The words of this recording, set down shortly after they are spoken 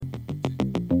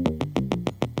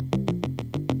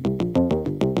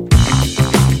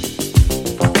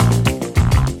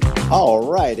All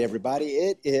right, everybody,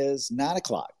 it is 9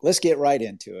 o'clock. Let's get right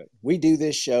into it. We do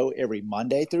this show every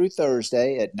Monday through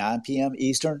Thursday at 9 p.m.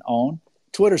 Eastern on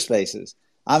Twitter Spaces.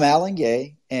 I'm Alan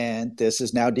Gay, and this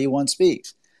is Now D1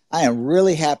 Speaks. I am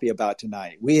really happy about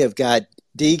tonight. We have got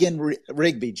Degan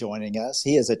Rigby joining us.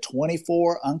 He is a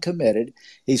 24 uncommitted.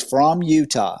 He's from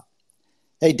Utah.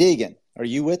 Hey, Degan, are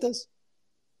you with us?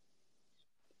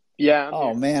 Yeah, I'm Oh,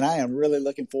 here. man, I am really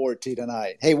looking forward to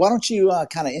tonight. Hey, why don't you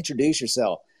kind of introduce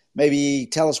yourself? Maybe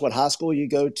tell us what high school you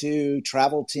go to,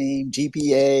 travel team,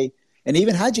 GPA, and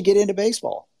even how'd you get into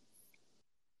baseball?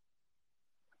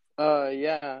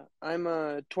 Yeah, I'm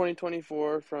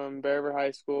 2024 from Bear River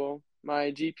High School.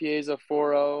 My GPA is a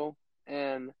 4.0,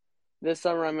 and this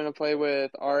summer I'm going to play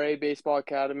with RA Baseball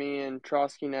Academy and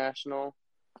Trotsky National.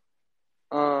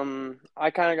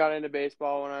 I kind of got into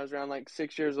baseball when I was around like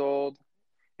 6 years old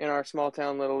in our small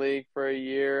town little league for a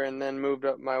year, and then moved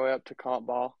up my way up to comp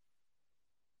ball.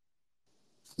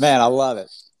 Man, I love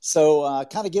it. So,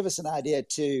 kind of give us an idea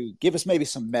too. Give us maybe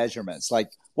some measurements,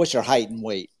 like what's your height and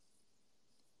weight?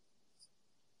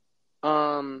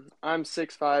 I'm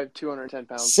 6'5", 210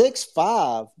 pounds.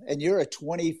 6'5", and you're a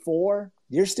 24.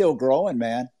 You're still growing,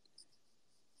 man.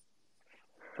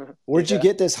 Where'd you Yeah.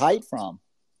 get this height from?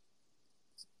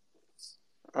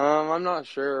 I'm not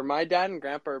sure. My dad and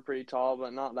grandpa are pretty tall,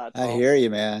 but not that I tall. hear you,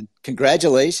 man.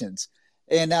 Congratulations.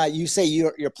 And you say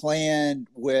you're playing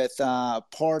with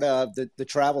part of the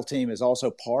travel team is also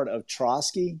part of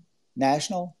Trotsky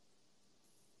National.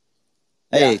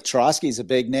 Yeah. Hey, Trotsky's a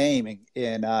big name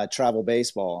in travel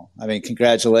baseball. I mean,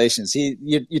 congratulations. You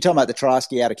talking about the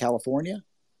Trotsky out of California?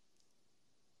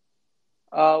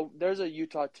 There's a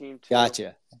Utah team too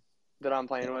Gotcha. that I'm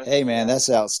playing with. Hey, man, Yeah. that's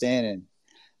outstanding.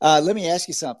 Let me ask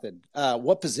you something.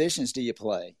 What positions do you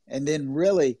play? And then,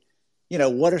 really,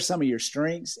 what are some of your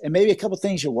strengths and maybe a couple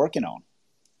things you're working on?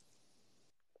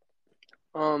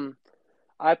 Um,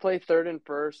 I play third and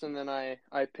first, and then I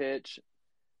pitch.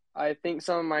 I think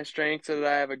some of my strengths are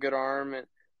that I have a good arm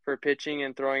for pitching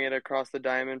and throwing it across the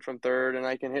diamond from third, and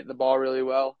I can hit the ball really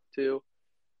well too.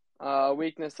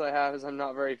 Weakness I have is I'm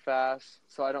not very fast,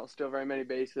 so I don't steal very many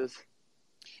bases.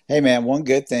 Hey, man, one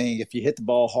good thing, if you hit the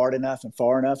ball hard enough and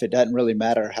far enough, it doesn't really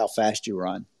matter how fast you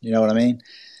run. You know what I mean?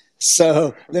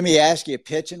 So let me ask you,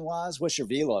 pitching wise, what's your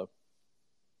velo?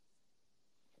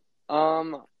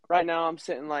 Right now I'm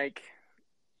sitting like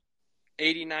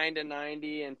 89 to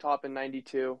 90 and topping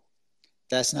 92.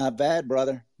 That's not bad,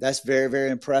 brother. That's very,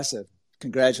 very impressive.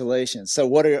 Congratulations. So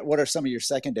what are some of your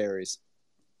secondaries?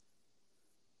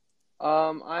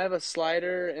 I have a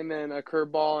slider and then a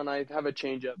curveball, and I have a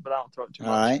changeup, but I don't throw it too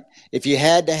All much. right. If you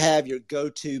had to have your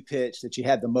go-to pitch that you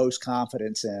had the most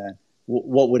confidence in,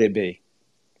 what would it be?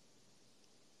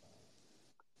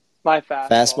 My fastball,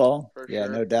 Fastball? for Yeah,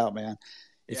 no sure. doubt, man.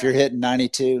 If Yeah. you're hitting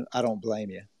 92, I don't blame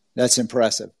you. That's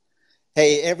impressive.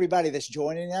 Hey, everybody that's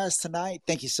joining us tonight,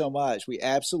 thank you so much. We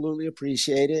absolutely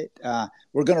appreciate it.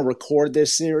 We're going to record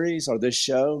this series or this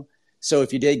show. So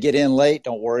if you did get in late,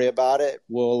 don't worry about it.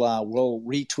 We'll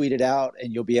retweet it out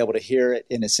and you'll be able to hear it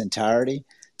in its entirety.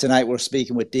 Tonight we're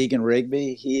speaking with Degan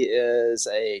Rigby. He is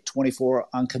a 24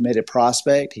 uncommitted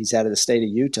prospect. He's out of the state of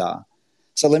Utah.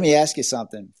 So let me ask you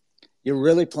something. You're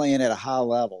really playing at a high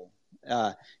level.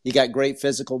 You got great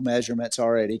physical measurements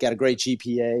already. You got a great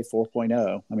GPA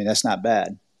 4.0. I mean, that's not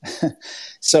bad.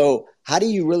 So, how do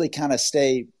you really kind of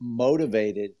stay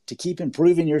motivated to keep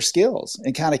improving your skills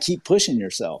and kind of keep pushing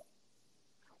yourself?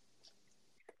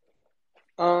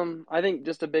 I think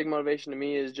just a big motivation to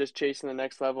me is just chasing the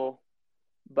next level.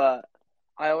 But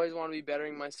I always want to be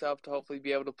bettering myself to hopefully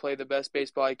be able to play the best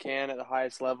baseball I can at the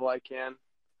highest level I can.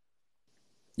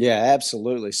 Yeah,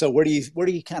 absolutely. So, where do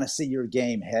you kind of see your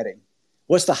game heading?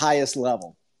 What's the highest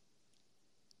level?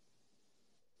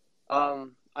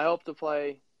 I hope to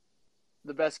play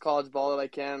the best college ball that I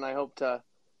can, and I hope to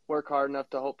work hard enough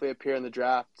to hopefully appear in the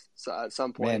draft at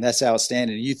some Man, point. that's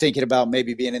outstanding. Are you thinking about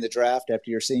maybe being in the draft after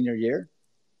your senior year?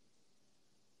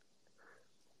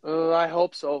 I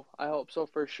hope so. I hope so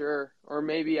for sure. Or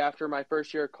maybe after my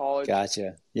first year of college.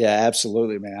 Gotcha. Yeah,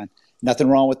 absolutely, man. Nothing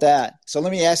wrong with that. So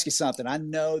let me ask you something. I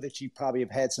know that you probably have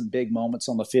had some big moments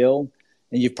on the field,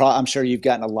 and I'm sure you've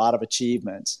gotten a lot of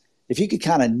achievements. If you could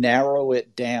kind of narrow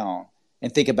it down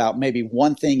and think about maybe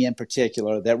one thing in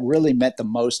particular that really meant the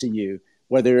most to you,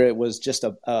 whether it was just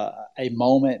a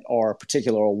moment or a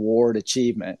particular award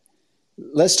achievement,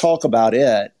 let's talk about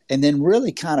it, and then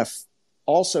really kind of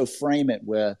also frame it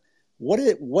with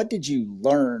what did you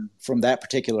learn from that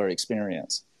particular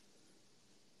experience?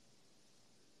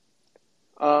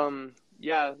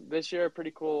 Yeah, this year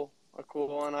a cool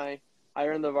one. I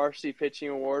earned the varsity pitching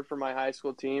award for my high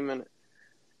school team, and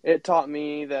it taught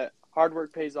me that hard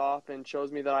work pays off and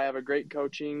shows me that I have a great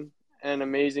coaching and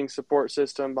amazing support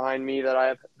system behind me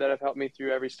that have helped me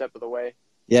through every step of the way.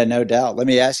 Yeah, no doubt. Let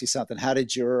me ask you something. How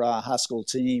did your high school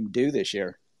team do this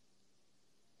year?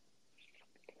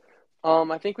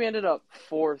 I think we ended up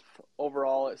 4th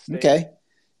overall at state. Okay.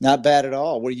 Not bad at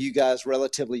all. Were you guys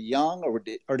relatively young,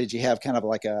 or did you have kind of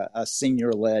like a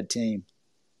senior-led team?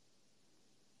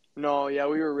 No, yeah,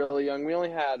 we were really young. We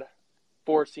only had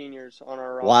 4 seniors on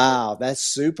our roster. Wow, that's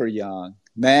super young.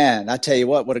 Man, I tell you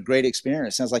what a great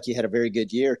experience. Sounds like you had a very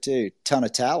good year, too. Ton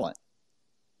of talent.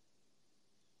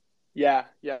 Yeah,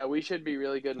 we should be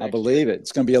really good I next year. believe it.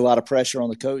 It's going to be a lot of pressure on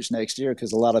the coach next year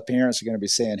because a lot of parents are going to be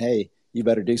saying, hey, you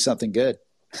better do something good.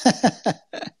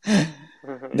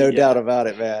 No doubt Yeah. about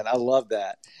it, man. I love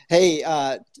that. Hey,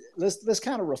 let's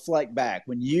kind of reflect back.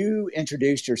 When you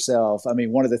introduced yourself, I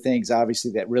mean, one of the things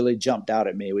obviously that really jumped out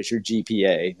at me was your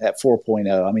GPA, that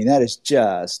 4.0. I mean, that is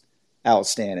just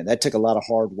outstanding. That took a lot of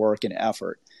hard work and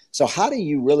effort. So how do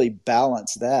you really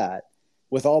balance that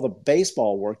with all the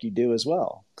baseball work you do as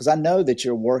well? Because I know that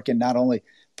you're working not only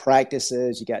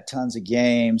practices, you got tons of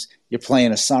games, you're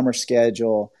playing a summer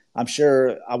schedule. I'm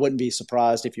sure I wouldn't be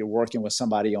surprised if you're working with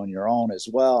somebody on your own as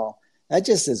well. That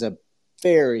just is a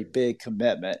very big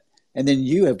commitment. And then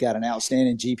you have got an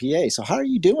outstanding GPA. So how are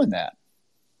you doing that?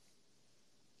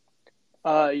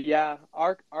 Yeah,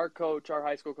 our coach, our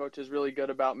high school coach, is really good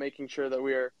about making sure that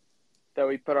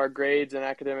we put our grades and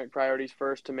academic priorities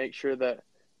first to make sure that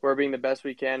we're being the best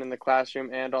we can in the classroom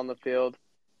and on the field.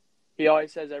 He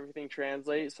always says everything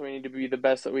translates, so we need to be the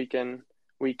best that we can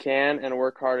and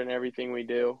work hard in everything we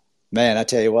do. Man, I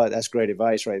tell you what, that's great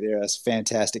advice right there. That's a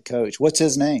fantastic coach. What's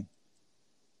his name?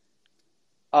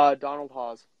 Donald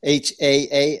Hawes. Haas?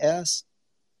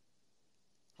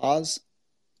 Haas?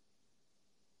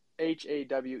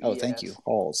 Oh, thank you. Hawes.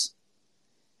 Halls.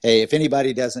 Hey, if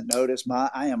anybody doesn't notice,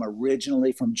 I am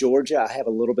originally from Georgia. I have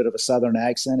a little bit of a Southern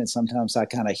accent, and sometimes I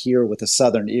kind of hear with a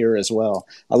Southern ear as well.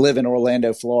 I live in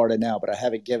Orlando, Florida now, but I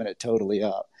haven't given it totally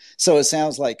up. So it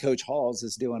sounds like Coach Halls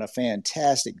is doing a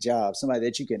fantastic job, somebody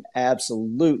that you can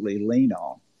absolutely lean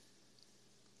on.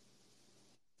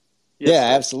 Yes, Yeah,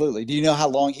 sir. absolutely. Do you know how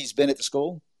long he's been at the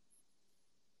school?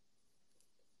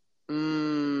 I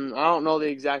don't know the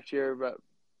exact year, but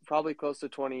probably close to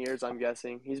 20 years, I'm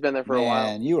guessing. He's been there for a while.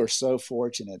 Man, you are so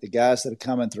fortunate. The guys that are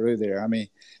coming through there. I mean,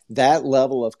 that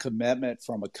level of commitment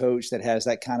from a coach that has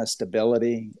that kind of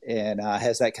stability and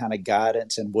has that kind of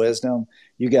guidance and wisdom,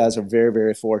 you guys are very,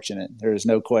 very fortunate. There is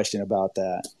no question about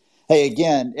that. Hey,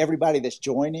 again, everybody that's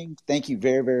joining, thank you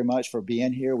very, very much for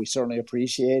being here. We certainly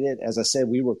appreciate it. As I said,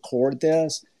 we record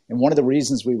this. And one of the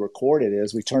reasons we record it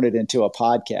is we turn it into a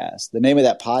podcast. The name of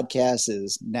that podcast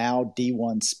is Now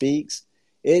D1 Speaks.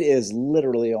 It is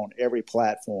literally on every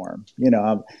platform,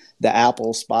 the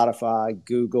Apple, Spotify,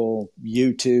 Google,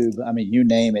 YouTube. I mean, you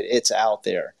name it, it's out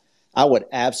there. I would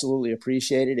absolutely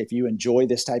appreciate it if you enjoy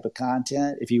this type of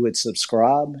content, if you would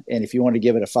subscribe, and if you want to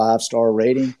give it a 5-star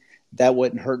rating, that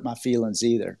wouldn't hurt my feelings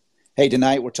either. Hey,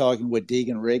 tonight we're talking with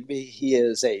Degan Rigby. He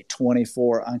is a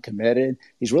 24 uncommitted.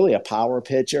 He's really a power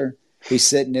pitcher. He's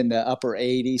sitting in the upper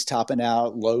 80s, topping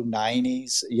out low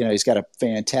 90s. He's got a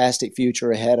fantastic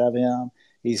future ahead of him.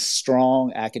 He's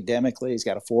strong academically. He's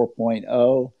got a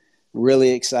 4.0.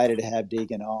 Really excited to have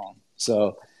Degan on.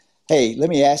 So, hey, let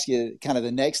me ask you kind of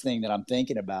the next thing that I'm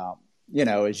thinking about.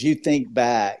 As you think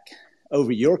back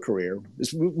over your career,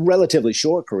 this relatively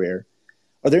short career,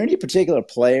 are there any particular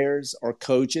players or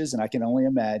coaches, and I can only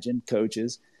imagine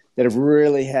coaches, that have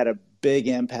really had a big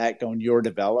impact on your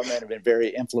development, have been very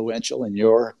influential in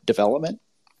your development?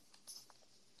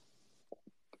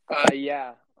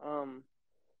 Yeah.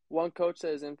 One coach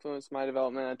that has influenced my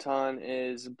development a ton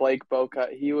is Blake Boca.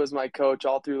 He was my coach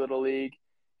all through Little League,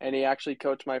 and he actually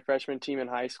coached my freshman team in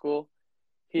high school.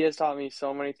 He has taught me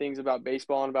so many things about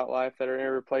baseball and about life that are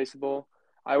irreplaceable.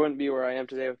 I wouldn't be where I am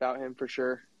today without him for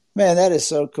sure. Man, that is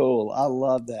so cool. I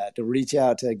love that to reach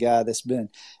out to a guy that's been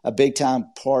a big time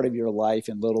part of your life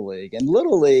in Little League. And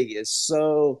Little League is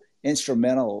so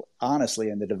instrumental, honestly,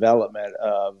 in the development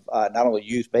of not only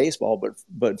youth baseball,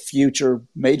 but future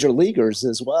major leaguers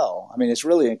as well. I mean, it's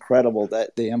really incredible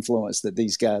that the influence that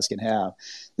these guys can have.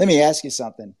 Let me ask you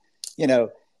something.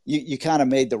 You kind of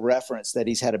made the reference that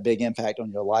he's had a big impact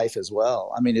on your life as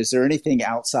well. I mean, is there anything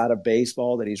outside of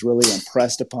baseball that he's really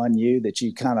impressed upon you that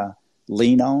you kind of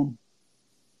lean on?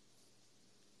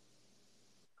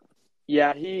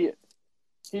 Yeah,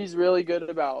 he's really good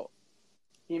about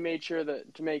he made sure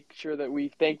that to make sure that we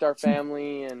thanked our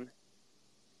family and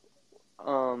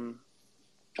um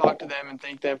talked to them and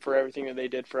thanked them for everything that they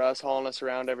did for us, hauling us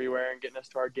around everywhere and getting us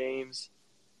to our games.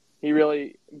 He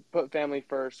really put family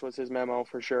first was his memo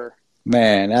for sure.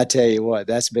 Man, I tell you what,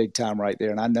 that's big time right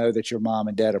there. And I know that your mom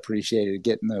and dad appreciated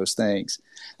getting those things.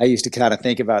 I used to kind of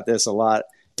think about this a lot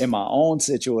in my own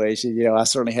situation. I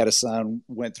certainly had a son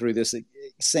went through this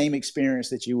same experience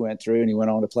that you went through, and he went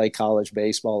on to play college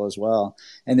baseball as well.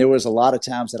 And there was a lot of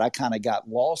times that I kind of got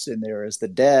lost in there as the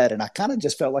dad, and I kind of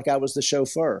just felt like I was the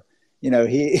chauffeur.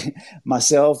 He,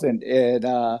 myself,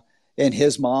 and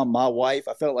his mom, my wife,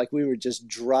 I felt like we were just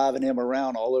driving him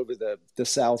around all over the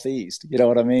Southeast. You know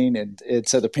what I mean? And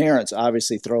so the parents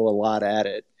obviously throw a lot at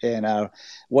it. And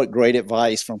what great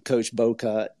advice from Coach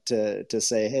Bocut to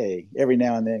say, hey, every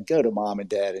now and then go to mom and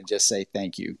dad and just say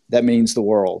thank you. That means the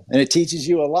world. And it teaches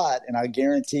you a lot. And I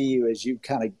guarantee you, as you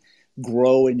kind of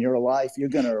grow in your life, you're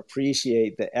going to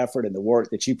appreciate the effort and the work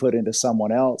that you put into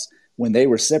someone else when they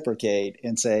reciprocate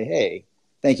and say, hey,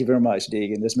 thank you very much,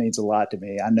 Degan. This means a lot to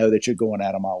me. I know that you're going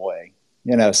out of my way.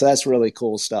 So that's really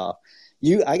cool stuff.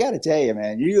 I got to tell you,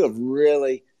 man, you have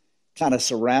really kind of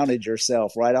surrounded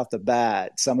yourself right off the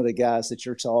bat. Some of the guys that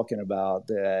you're talking about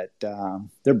that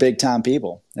they're big time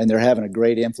people and they're having a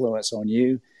great influence on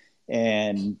you.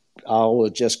 And I will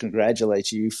just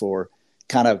congratulate you for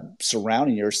kind of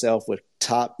surrounding yourself with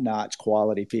top notch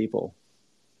quality people.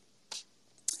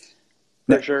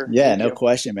 For sure. Yeah, Thank no you.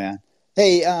 question, man.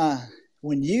 Hey,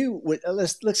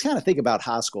 let's kind of think about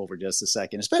high school for just a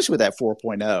second, especially with that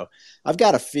 4.0. I've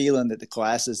got a feeling that the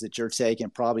classes that you're taking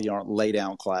probably aren't lay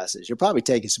down classes. You're probably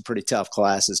taking some pretty tough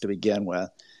classes to begin with.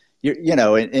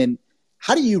 And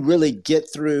how do you really get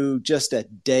through just a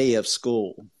day of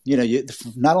school?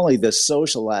 Not only the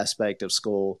social aspect of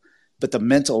school, but the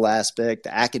mental aspect,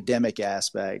 the academic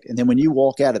aspect. And then when you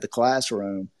walk out of the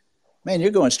classroom, man, you're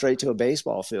going straight to a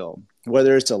baseball field,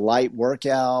 whether it's a light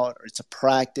workout or it's a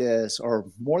practice or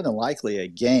more than likely a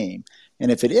game.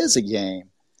 And if it is a game,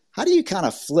 how do you kind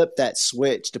of flip that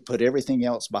switch to put everything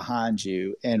else behind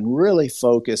you and really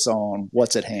focus on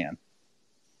what's at hand?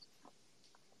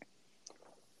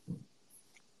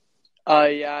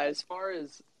 Yeah, as far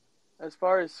as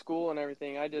school and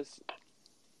everything,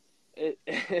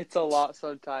 it's a lot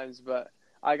sometimes, but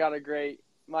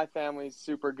my family's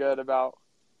super good about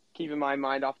keeping my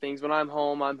mind off things. When I'm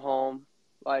home, I'm home.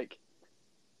 Like,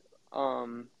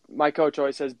 my coach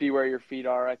always says, be where your feet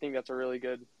are. I think that's a really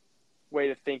good way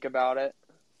to think about it.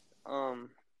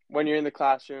 When you're in the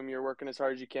classroom, you're working as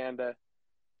hard as you can to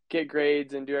get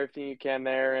grades and do everything you can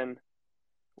there. And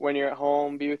when you're at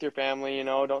home, be with your family,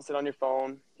 don't sit on your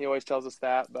phone. He always tells us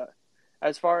that. But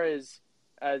as far as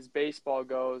baseball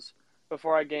goes,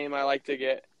 before I game, I like to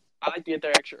get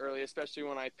there extra early, especially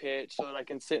when I pitch, so that I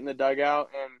can sit in the dugout,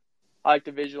 and I like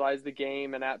to visualize the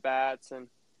game and at bats. And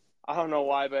I don't know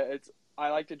why, but I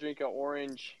like to drink an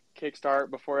orange kickstart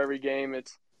before every game.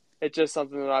 It's just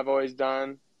something that I've always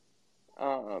done.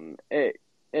 Um, it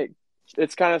it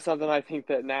it's kind of something I think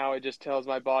that now it just tells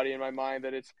my body and my mind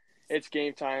that it's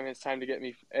game time. It's time to get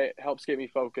me. It helps get me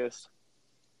focused.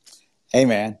 Hey,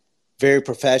 man, very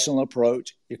professional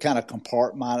approach. You're kind of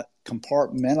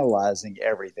compartmentalizing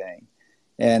everything.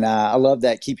 And I love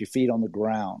that. Keep your feet on the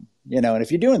ground, and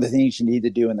if you're doing the things you need to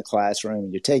do in the classroom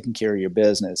and you're taking care of your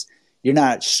business, you're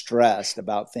not stressed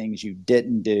about things you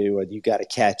didn't do or you got to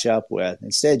catch up with.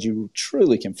 Instead, you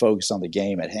truly can focus on the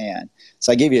game at hand.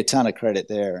 So I give you a ton of credit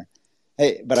there.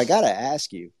 Hey, but I got to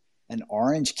ask you, an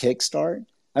orange kickstart?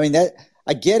 I mean, that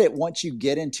I get it once you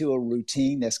get into a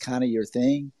routine, that's kind of your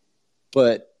thing.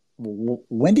 But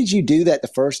when did you do that the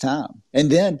first time?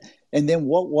 And then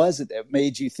what was it that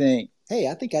made you think, hey,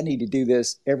 I think I need to do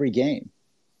this every game?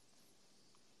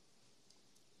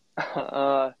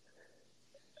 Uh,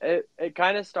 it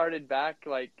kind of started back,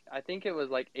 like, I think it was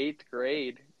like eighth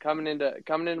grade, coming into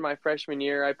my freshman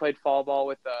year. I played fall ball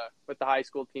with the high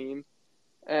school team,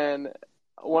 and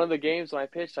one of the games when I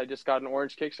pitched, I just got an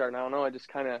orange kickstart, and I don't know, I just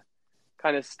kind of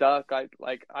stuck.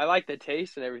 I like the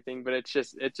taste and everything, but it's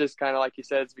just kind of like you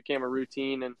said, it's became a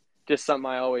routine and just something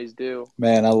I always do.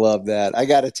 Man, I love that. I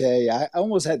got to tell you, I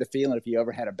almost had the feeling if you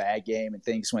ever had a bad game and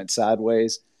things went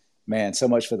sideways, man, so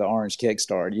much for the orange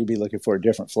kickstart. You'd be looking for a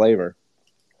different flavor.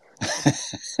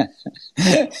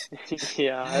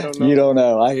 Yeah, I don't You know. don't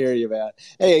know. I hear you, man.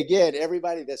 Hey, again,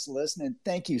 everybody that's listening,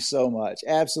 thank you so much.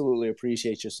 Absolutely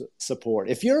appreciate your support.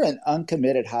 If you're an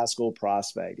uncommitted high school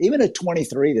prospect, even a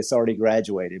 23 that's already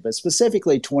graduated, but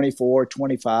specifically 24,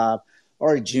 25,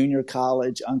 or a junior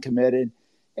college uncommitted,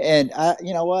 and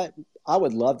you know what? I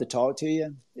would love to talk to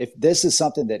you. If this is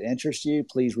something that interests you,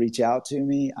 please reach out to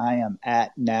me. I am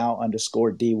at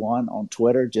now_D1 on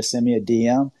Twitter. Just send me a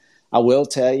DM. I will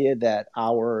tell you that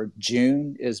our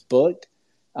June is booked,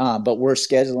 but we're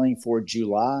scheduling for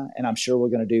July, and I'm sure we're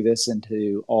going to do this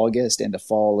into August and the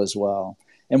fall as well.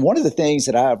 And one of the things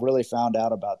that I've really found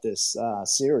out about this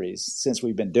series since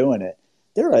we've been doing it,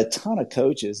 there are a ton of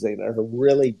coaches that are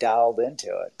really dialed into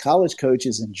it. College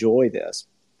coaches enjoy this.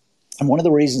 And one of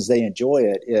the reasons they enjoy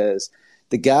it is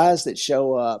the guys that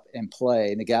show up and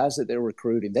play and the guys that they're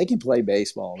recruiting, they can play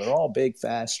baseball. They're all big,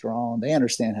 fast, strong. They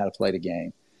understand how to play the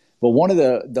game. But one of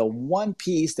the one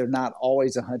piece they're not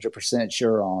always 100%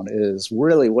 sure on is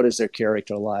really what is their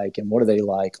character like and what are they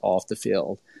like off the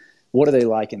field? What are they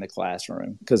like in the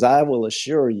classroom? Because I will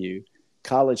assure you,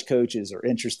 college coaches are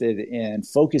interested in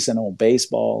focusing on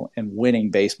baseball and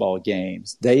winning baseball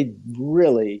games. They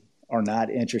really are not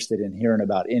interested in hearing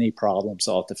about any problems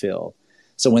off the field.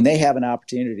 So when they have an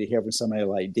opportunity to hear from somebody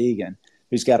like Degan,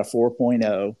 who's got a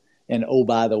 4.0, and oh,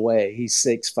 by the way, he's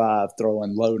 6'5",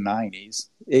 throwing low 90s,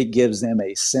 it gives them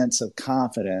a sense of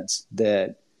confidence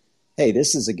that, hey,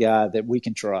 this is a guy that we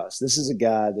can trust. This is a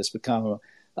guy that's become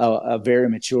a very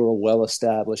mature,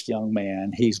 well-established young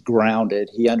man. He's grounded.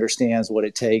 He understands what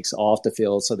it takes off the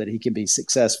field so that he can be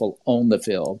successful on the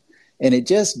field. And it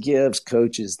just gives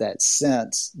coaches that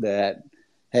sense that,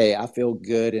 hey, I feel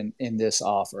good in this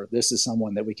offer. This is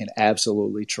someone that we can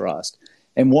absolutely trust.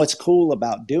 And what's cool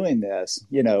about doing this,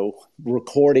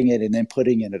 recording it and then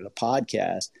putting it in a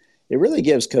podcast, it really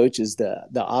gives coaches the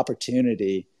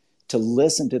opportunity to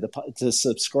listen to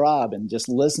subscribe and just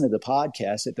listen to the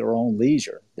podcast at their own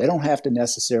leisure. They don't have to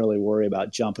necessarily worry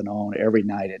about jumping on every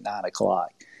night at 9:00.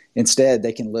 Instead,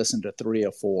 they can listen to 3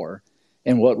 or 4.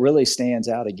 And what really stands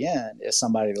out again is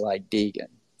somebody like Degan.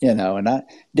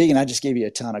 Degan, I just give you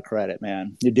a ton of credit,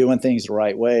 man. You're doing things the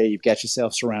right way. You've got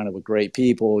yourself surrounded with great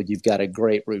people. You've got a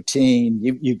great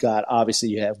routine. Obviously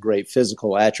you have great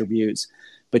physical attributes,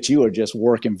 but you are just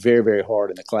working very, very hard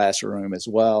in the classroom as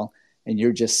well. And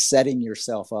you're just setting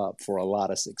yourself up for a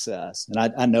lot of success.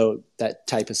 And I know that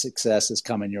type of success is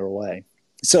coming your way.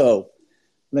 So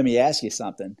let me ask you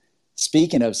something.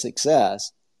 Speaking of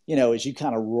success, as you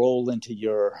kind of roll into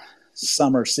your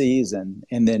summer season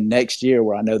and then next year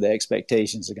where I know the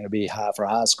expectations are going to be high for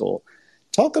high school,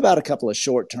 talk about a couple of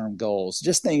short-term goals,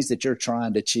 just things that you're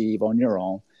trying to achieve on your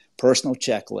own personal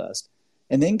checklist,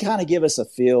 and then kind of give us a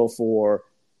feel for,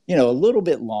 a little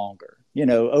bit longer,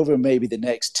 over maybe the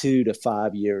next 2 to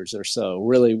 5 years or so.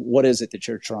 Really, what is it that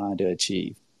you're trying to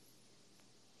achieve?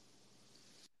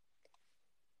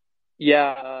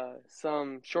 Yeah,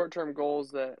 some short-term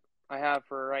goals that I have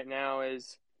for right now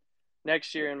is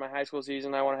next year in my high school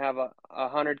season, I want to have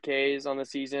 100 Ks on the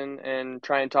season and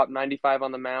try and top 95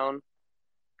 on the mound.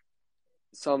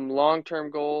 Some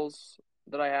long-term goals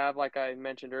that I have, like I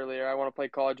mentioned earlier, I want to play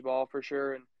college ball for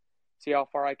sure and see how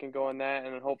far I can go in that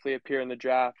and hopefully appear in the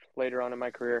draft later on in my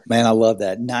career. Man, I love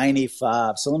that.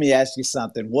 95. So let me ask you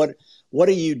something. What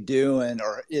are you doing,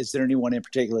 or is there anyone in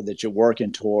particular that you're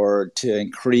working toward to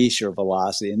increase your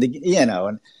velocity?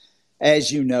 And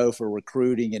as you know, for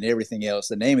recruiting and everything else,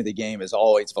 the name of the game is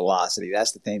always velocity.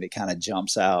 That's the thing that kind of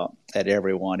jumps out at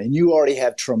everyone. And you already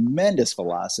have tremendous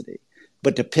velocity.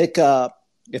 But to pick up,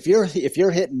 if you're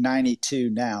hitting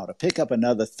 92 now, to pick up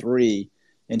another 3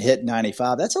 and hit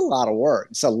 95, that's a lot of work.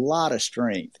 It's a lot of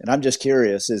strength. And I'm just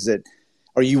curious,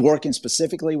 are you working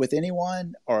specifically with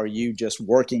anyone? Or are you just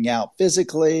working out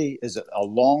physically? Is it a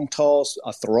long toss,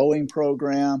 a throwing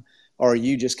program? Or are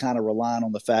you just kind of relying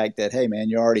on the fact that, hey, man,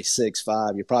 you're already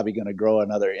 6'5", you're probably going to grow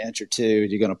another inch or two,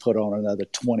 you're going to put on another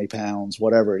 20 pounds,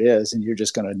 whatever it is, and you're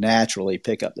just going to naturally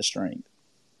pick up the strength?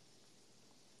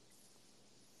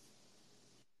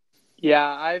 Yeah,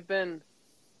 I've been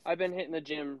hitting the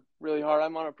gym really hard.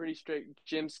 I'm on a pretty strict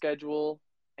gym schedule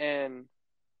and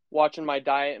watching my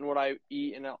diet and what I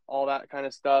eat and all that kind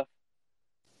of stuff.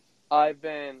 I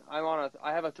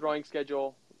have a throwing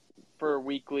schedule for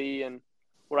weekly and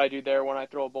what I do there when I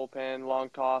throw a bullpen, long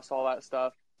toss, all that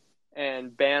stuff.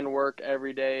 And band work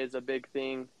every day is a big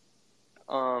thing.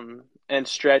 And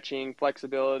stretching,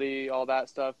 flexibility, all that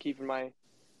stuff, keeping my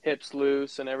hips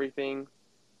loose and everything.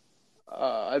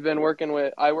 I work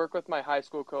with my high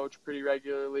school coach pretty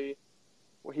regularly.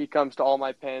 He comes to all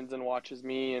my pens and watches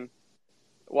me and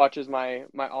watches my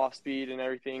off speed and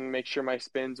everything, make sure my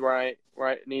spin's where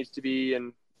it needs to be,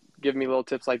 and give me little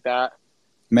tips like that.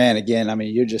 Man, again, I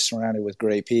mean, you're just surrounded with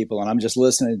great people, and I'm just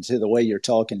listening to the way you're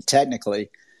talking. Technically,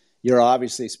 you're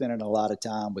obviously spending a lot of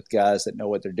time with guys that know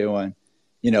what they're doing,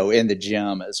 in the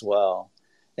gym as well.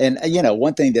 And,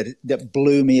 one thing that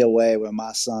blew me away when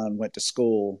my son went to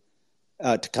school,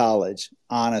 to college,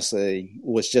 honestly,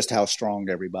 was just how strong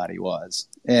everybody was.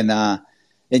 And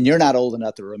you're not old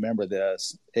enough to remember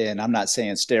this, and I'm not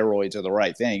saying steroids are the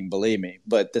right thing, believe me,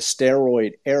 but the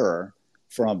steroid era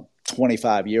from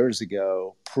 25 years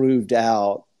ago proved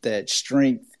out that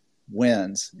strength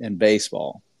wins in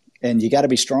baseball. and you got to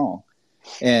be strong.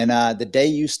 And the day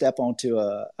you step onto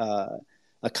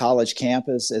a college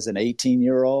campus as an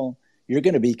 18-year-old, you're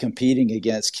going to be competing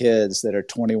against kids that are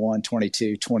 21,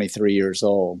 22, 23 years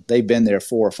old. They've been there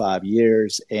 4 or 5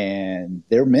 years, and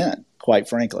they're men, quite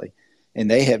frankly.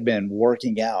 And they have been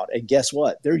working out. And guess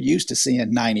what? They're used to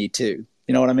seeing 92.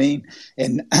 You know what I mean?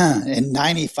 And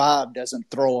 95 doesn't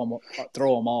throw them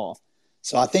off.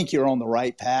 So I think you're on the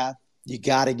right path. You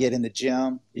got to get in the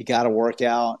gym. You got to work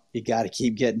out. You got to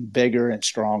keep getting bigger and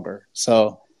stronger.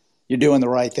 So you're doing the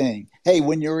right thing. Hey,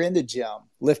 when you're in the gym,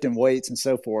 lifting weights and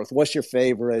so forth, what's your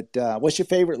favorite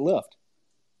lift?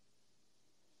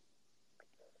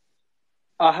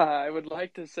 I would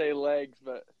like to say legs,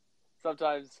 but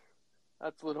sometimes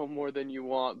that's a little more than you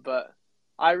want. But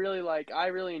I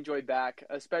really enjoy back,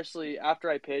 especially after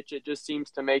I pitch. It just seems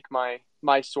to make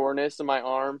my soreness in my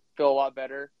arm feel a lot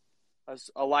better.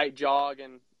 A light jog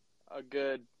and a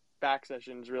good back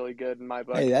session is really good in my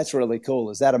book. Hey, that's really cool.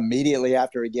 Is that immediately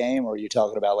after a game, or are you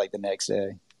talking about like the next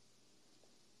day?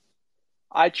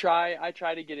 I try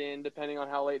to get in depending on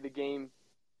how late the game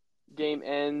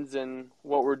ends and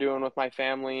what we're doing with my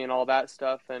family and all that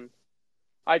stuff. And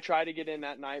I try to get in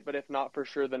that night, but if not, for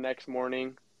sure the next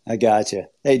morning. I got you.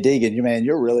 Hey, Degan,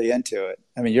 you're really into it.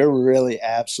 I mean, you're really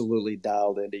absolutely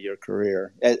dialed into your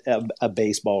career, a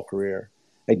baseball career.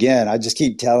 Again, I just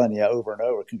keep telling you over and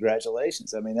over,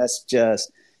 congratulations. I mean, that's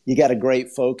just, you got a great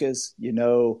focus.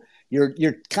 You're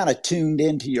kind of tuned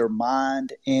into your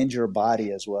mind and your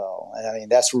body as well. And I mean,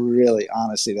 that's really,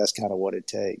 honestly, that's kind of what it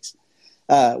takes.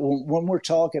 When we're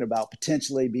talking about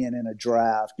potentially being in a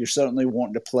draft, you're certainly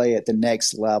wanting to play at the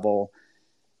next level.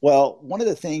 Well, one of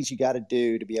the things you got to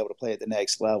do to be able to play at the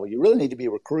next level, you really need to be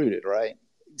recruited, right?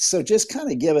 So just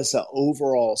kind of give us an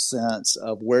overall sense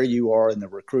of where you are in the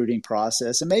recruiting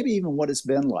process and maybe even what it's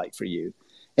been like for you.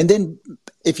 And then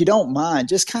if you don't mind,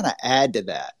 just kind of add to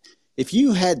that. If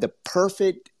you had the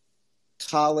perfect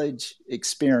college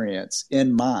experience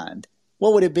in mind,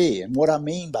 what would it be? And what I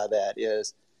mean by that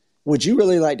is, would you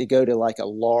really like to go to like a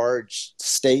large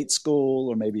state school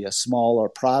or maybe a smaller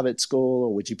private school,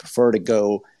 or would you prefer to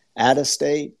go out of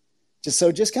state?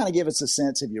 Just kind of give us a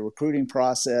sense of your recruiting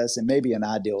process and maybe an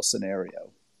ideal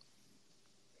scenario.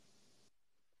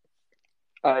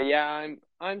 Yeah,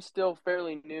 I'm still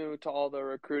fairly new to all the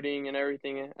recruiting and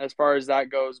everything as far as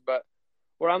that goes, but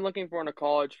what I'm looking for in a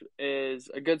college is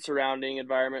a good surrounding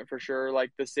environment for sure,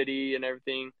 like the city and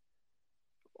everything.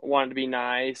 I want it to be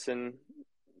nice and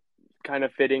kind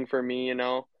of fitting for me.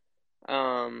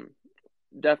 Um,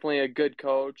 Definitely a good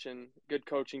coach and good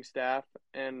coaching staff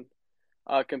and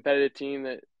a competitive team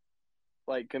that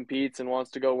like competes and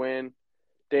wants to go win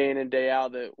day in and day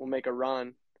out that will make a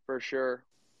run for sure.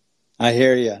 I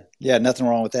hear you. Yeah, nothing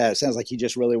wrong with that. It sounds like you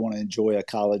just really want to enjoy a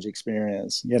college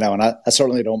experience, and I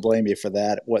certainly don't blame you for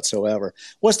that whatsoever.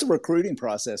 What's the recruiting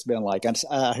process been like?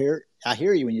 I hear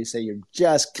you when you say you're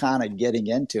just kind of getting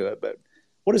into it, but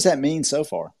what does that mean so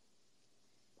far?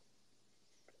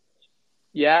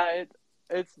 Yeah,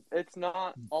 it's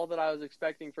not all that I was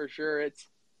expecting for sure.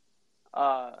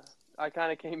 Uh I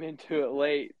kind of came into it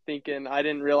late thinking I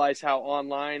didn't realize how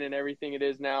online and everything it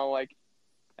is now, like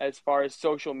as far as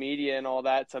social media and all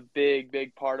that's a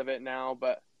big part of it now,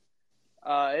 but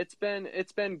it's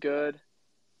been good.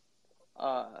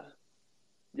 Uh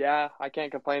yeah, I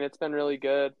can't complain. It's been really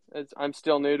good. I'm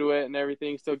still new to it and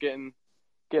everything, still getting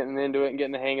into it and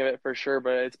getting the hang of it for sure,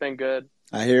 but it's been good.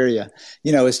 I hear you.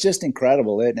 It's just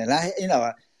incredible, isn't it?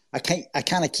 And I can't, I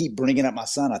kind of keep bringing up my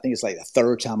son. I think it's like the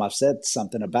third time I've said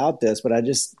something about this, but I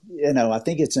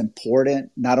think it's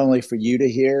important not only for you to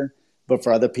hear, but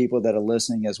for other people that are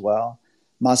listening as well.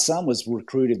 My son was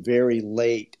recruited very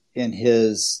late in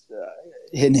his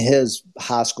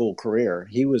high school career.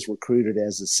 He was recruited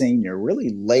as a senior, really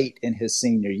late in his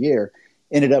senior year.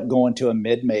 Ended up going to a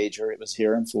mid major. It was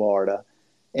here in Florida,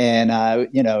 and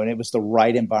and it was the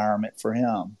right environment for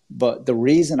him. But the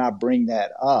reason I bring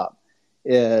that up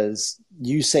is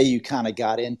you say you kind of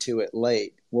got into it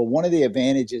late. Well, one of the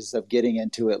advantages of getting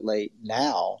into it late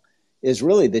now is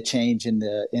really the change in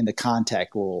the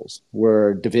contact rules,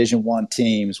 where Division One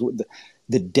teams,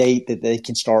 the date that they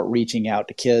can start reaching out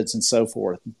to kids and so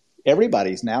forth.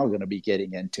 Everybody's now going to be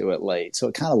getting into it late, so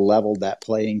it kind of leveled that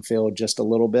playing field just a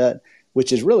little bit,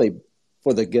 which is really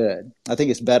for the good. I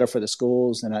think it's better for the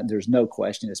schools, and there's no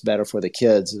question it's better for the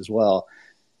kids as well,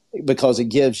 because it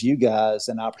gives you guys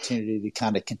an opportunity to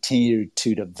kind of continue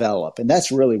to develop. And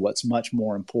that's really what's much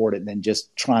more important than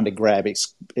just trying to grab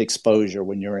exposure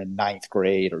when you're in ninth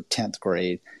grade or 10th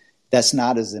grade. That's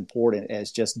not as important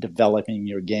as just developing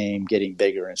your game, getting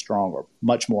bigger and stronger.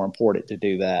 Much more important to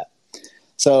do that.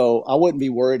 So I wouldn't be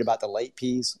worried about the late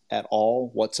piece at all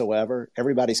whatsoever.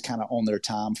 Everybody's kind of on their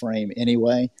time frame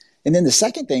anyway. And then the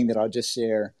second thing that I'll just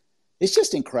share, it's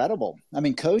just incredible. I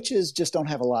mean, coaches just don't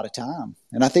have a lot of time.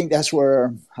 And I think that's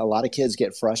where a lot of kids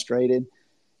get frustrated.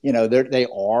 You know, they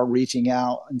are reaching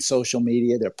out on social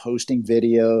media, they're posting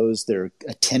videos, they're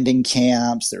attending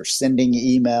camps, they're sending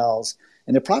emails,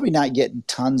 and they're probably not getting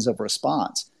tons of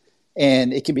response.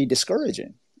 And it can be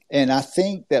discouraging. And I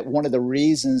think that one of the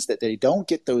reasons that they don't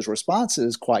get those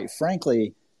responses, quite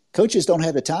frankly, coaches don't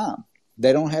have the time.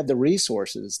 They don't have the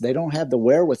resources. They don't have the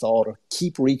wherewithal to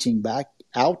keep reaching back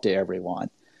out to everyone.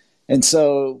 And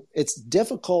so it's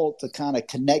difficult to kind of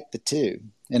connect the two.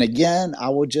 And again, I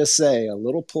will just say a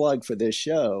little plug for this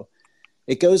show.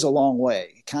 It goes a long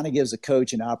way. It kind of gives a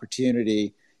coach an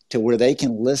opportunity to where they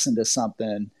can listen to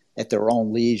something at their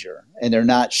own leisure, and they're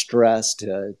not stressed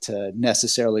to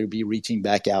necessarily be reaching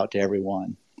back out to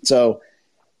everyone. So,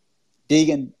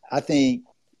 Degan, I think,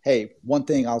 hey, one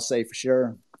thing I'll say for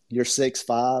sure, you're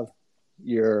 6'5",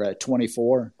 you're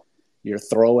 24, you're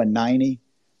throwing 90.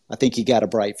 I think you got a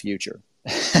bright future.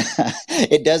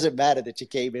 It doesn't matter that you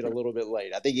came in a little bit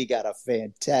late. I think you got a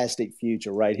fantastic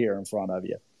future right here in front of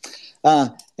you.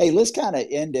 Hey, let's kind of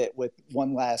end it with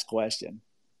one last question.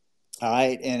 All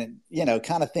right. And, you know,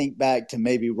 kind of think back to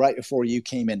maybe right before you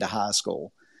came into high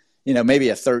school, you know, maybe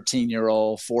a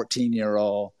 13-year-old,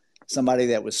 14-year-old, somebody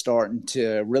that was starting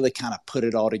to really kind of put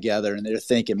it all together. And they're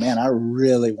thinking, man, I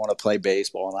really want to play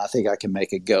baseball and I think I can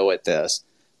make a go at this.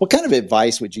 What kind of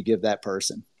advice would you give that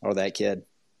person or that kid?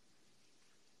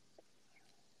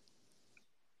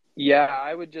 Yeah,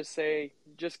 I would just say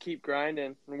just keep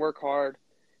grinding and work hard.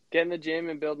 Get in the gym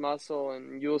and build muscle,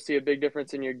 and you'll see a big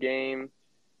difference in your game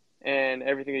and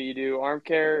everything that you do. Arm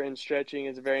care and stretching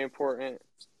is very important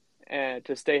and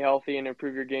to stay healthy and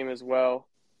improve your game as well.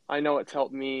 I know it's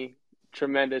helped me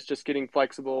tremendous just getting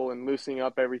flexible and loosening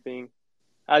up everything.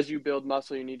 As you build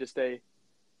muscle, you need to stay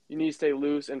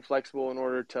loose and flexible in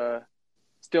order to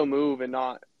still move and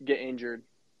not get injured.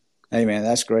 Hey, man,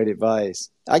 that's great advice.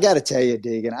 I got to tell you,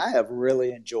 Deegan, I have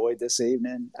really enjoyed this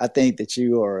evening. I think that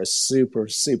you are a super,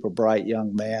 super bright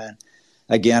young man.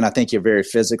 Again, I think you're very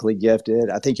physically gifted.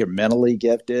 I think you're mentally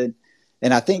gifted.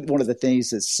 And I think one of the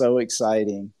things that's so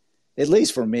exciting, at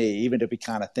least for me, even to be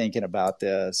kind of thinking about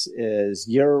this, is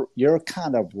you're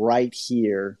kind of right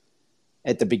here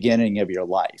at the beginning of your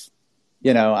life.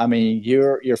 You know, I mean,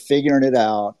 you're figuring it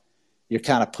out. You're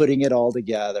kind of putting it all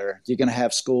together. You're going to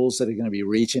have schools that are going to be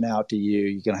reaching out to you.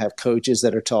 You're going to have coaches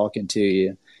that are talking to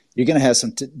you. You're going to have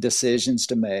some decisions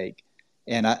to make.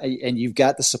 And you've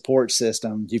got the support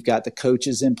system. You've got the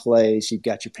coaches in place. You've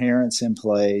got your parents in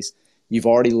place. You've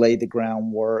already laid the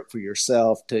groundwork for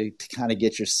yourself to kind of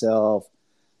get yourself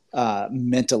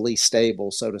mentally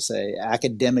stable, so to say,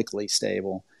 academically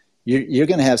stable. You're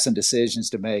going to have some decisions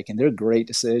to make, and they're great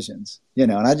decisions, you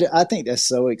know, and I think that's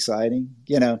so exciting.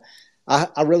 You know,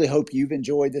 I really hope you've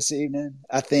enjoyed this evening.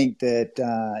 I think that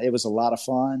it was a lot of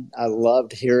fun. I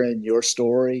loved hearing your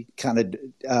story, kind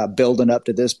of building up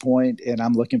to this point, and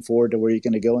I'm looking forward to where you're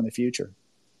going to go in the future.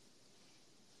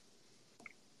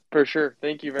 For sure.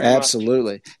 Thank you very much.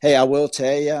 Absolutely. Hey, I will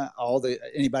tell you,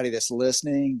 anybody that's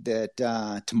listening,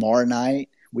 that tomorrow night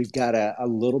we've got a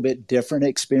little bit different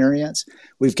experience.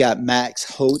 We've got Max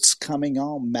Holtz coming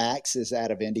on. Max is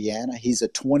out of Indiana. He's a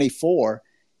 24.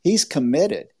 He's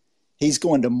committed. He's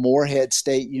going to Morehead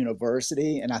State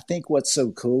University, and I think what's so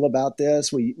cool about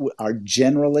this, we are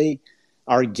generally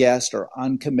our guests are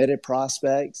uncommitted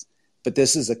prospects, but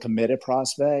this is a committed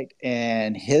prospect,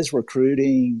 and his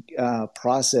recruiting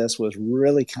process was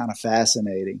really kind of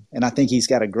fascinating. And I think he's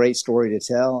got a great story to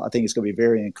tell. I think it's going to be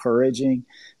very encouraging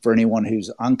for anyone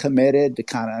who's uncommitted to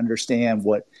kind of understand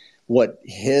what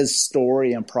his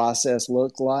story and process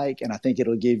look like. And I think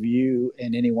it'll give you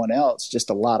and anyone else just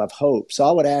a lot of hope. So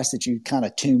I would ask that you kind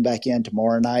of tune back in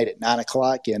tomorrow night at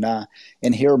 9:00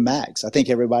 and hear Max. I think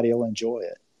everybody will enjoy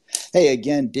it. Hey,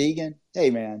 again, Degan, hey,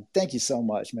 man, thank you so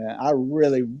much, man. I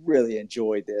really, really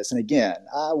enjoyed this. And again,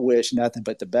 I wish nothing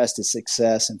but the best of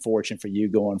success and fortune for you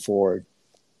going forward.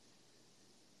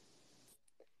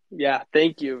 Yeah,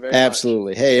 thank you very much.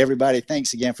 Absolutely. Hey, everybody,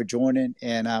 thanks again for joining.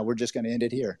 And we're just going to end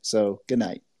it here. So good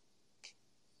night.